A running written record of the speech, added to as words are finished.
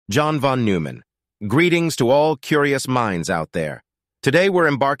John von Neumann. Greetings to all curious minds out there. Today we're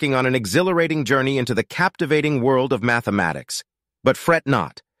embarking on an exhilarating journey into the captivating world of mathematics. But fret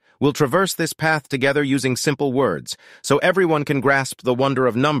not. We'll traverse this path together using simple words, so everyone can grasp the wonder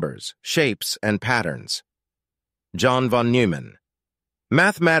of numbers, shapes, and patterns. John von Neumann.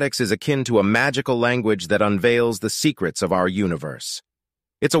 Mathematics is akin to a magical language that unveils the secrets of our universe.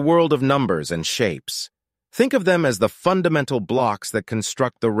 It's a world of numbers and shapes. Think of them as the fundamental blocks that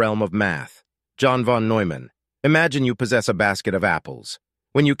construct the realm of math. John von Neumann. Imagine you possess a basket of apples.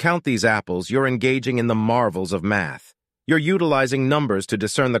 When you count these apples, you're engaging in the marvels of math. You're utilizing numbers to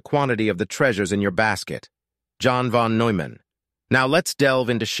discern the quantity of the treasures in your basket. John von Neumann. Now let's delve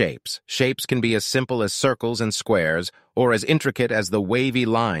into shapes. Shapes can be as simple as circles and squares, or as intricate as the wavy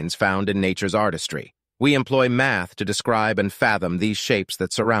lines found in nature's artistry. We employ math to describe and fathom these shapes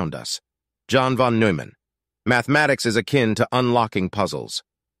that surround us. John von Neumann. Mathematics is akin to unlocking puzzles.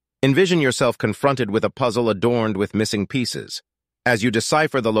 Envision yourself confronted with a puzzle adorned with missing pieces. As you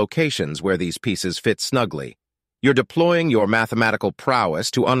decipher the locations where these pieces fit snugly, you're deploying your mathematical prowess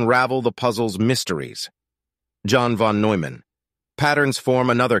to unravel the puzzle's mysteries. John von Neumann. Patterns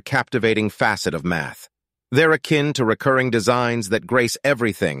form another captivating facet of math. They're akin to recurring designs that grace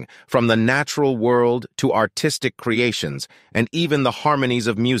everything from the natural world to artistic creations and even the harmonies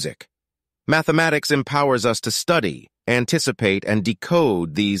of music. Mathematics empowers us to study, anticipate, and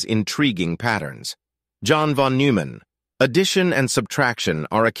decode these intriguing patterns. John von Neumann. Addition and subtraction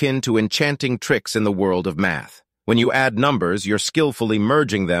are akin to enchanting tricks in the world of math. When you add numbers, you're skillfully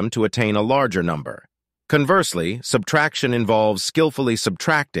merging them to attain a larger number. Conversely, subtraction involves skillfully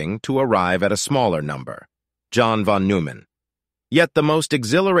subtracting to arrive at a smaller number. John von Neumann. Yet the most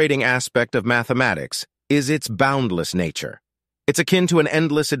exhilarating aspect of mathematics is its boundless nature. It's akin to an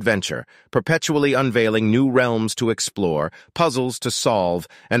endless adventure, perpetually unveiling new realms to explore, puzzles to solve,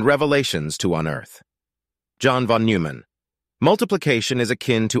 and revelations to unearth. John von Neumann. Multiplication is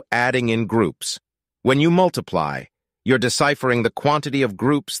akin to adding in groups. When you multiply, you're deciphering the quantity of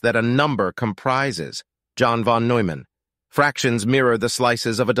groups that a number comprises. John von Neumann. Fractions mirror the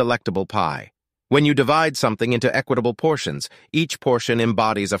slices of a delectable pie. When you divide something into equitable portions, each portion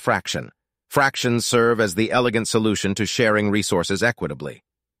embodies a fraction. Fractions serve as the elegant solution to sharing resources equitably.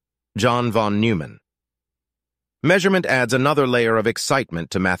 John von Neumann. Measurement adds another layer of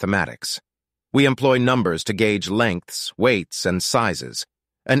excitement to mathematics. We employ numbers to gauge lengths, weights, and sizes,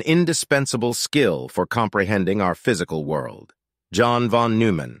 an indispensable skill for comprehending our physical world. John von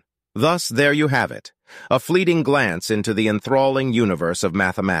Neumann. Thus, there you have it, a fleeting glance into the enthralling universe of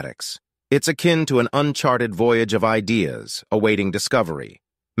mathematics. It's akin to an uncharted voyage of ideas awaiting discovery.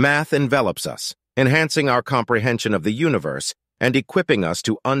 Math envelops us, enhancing our comprehension of the universe and equipping us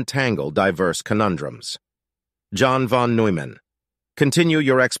to untangle diverse conundrums. John von Neumann. Continue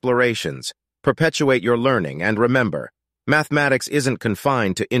your explorations, perpetuate your learning, and remember, mathematics isn't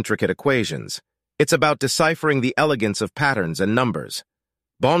confined to intricate equations. It's about deciphering the elegance of patterns and numbers.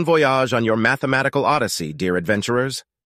 Bon voyage on your mathematical odyssey, dear adventurers.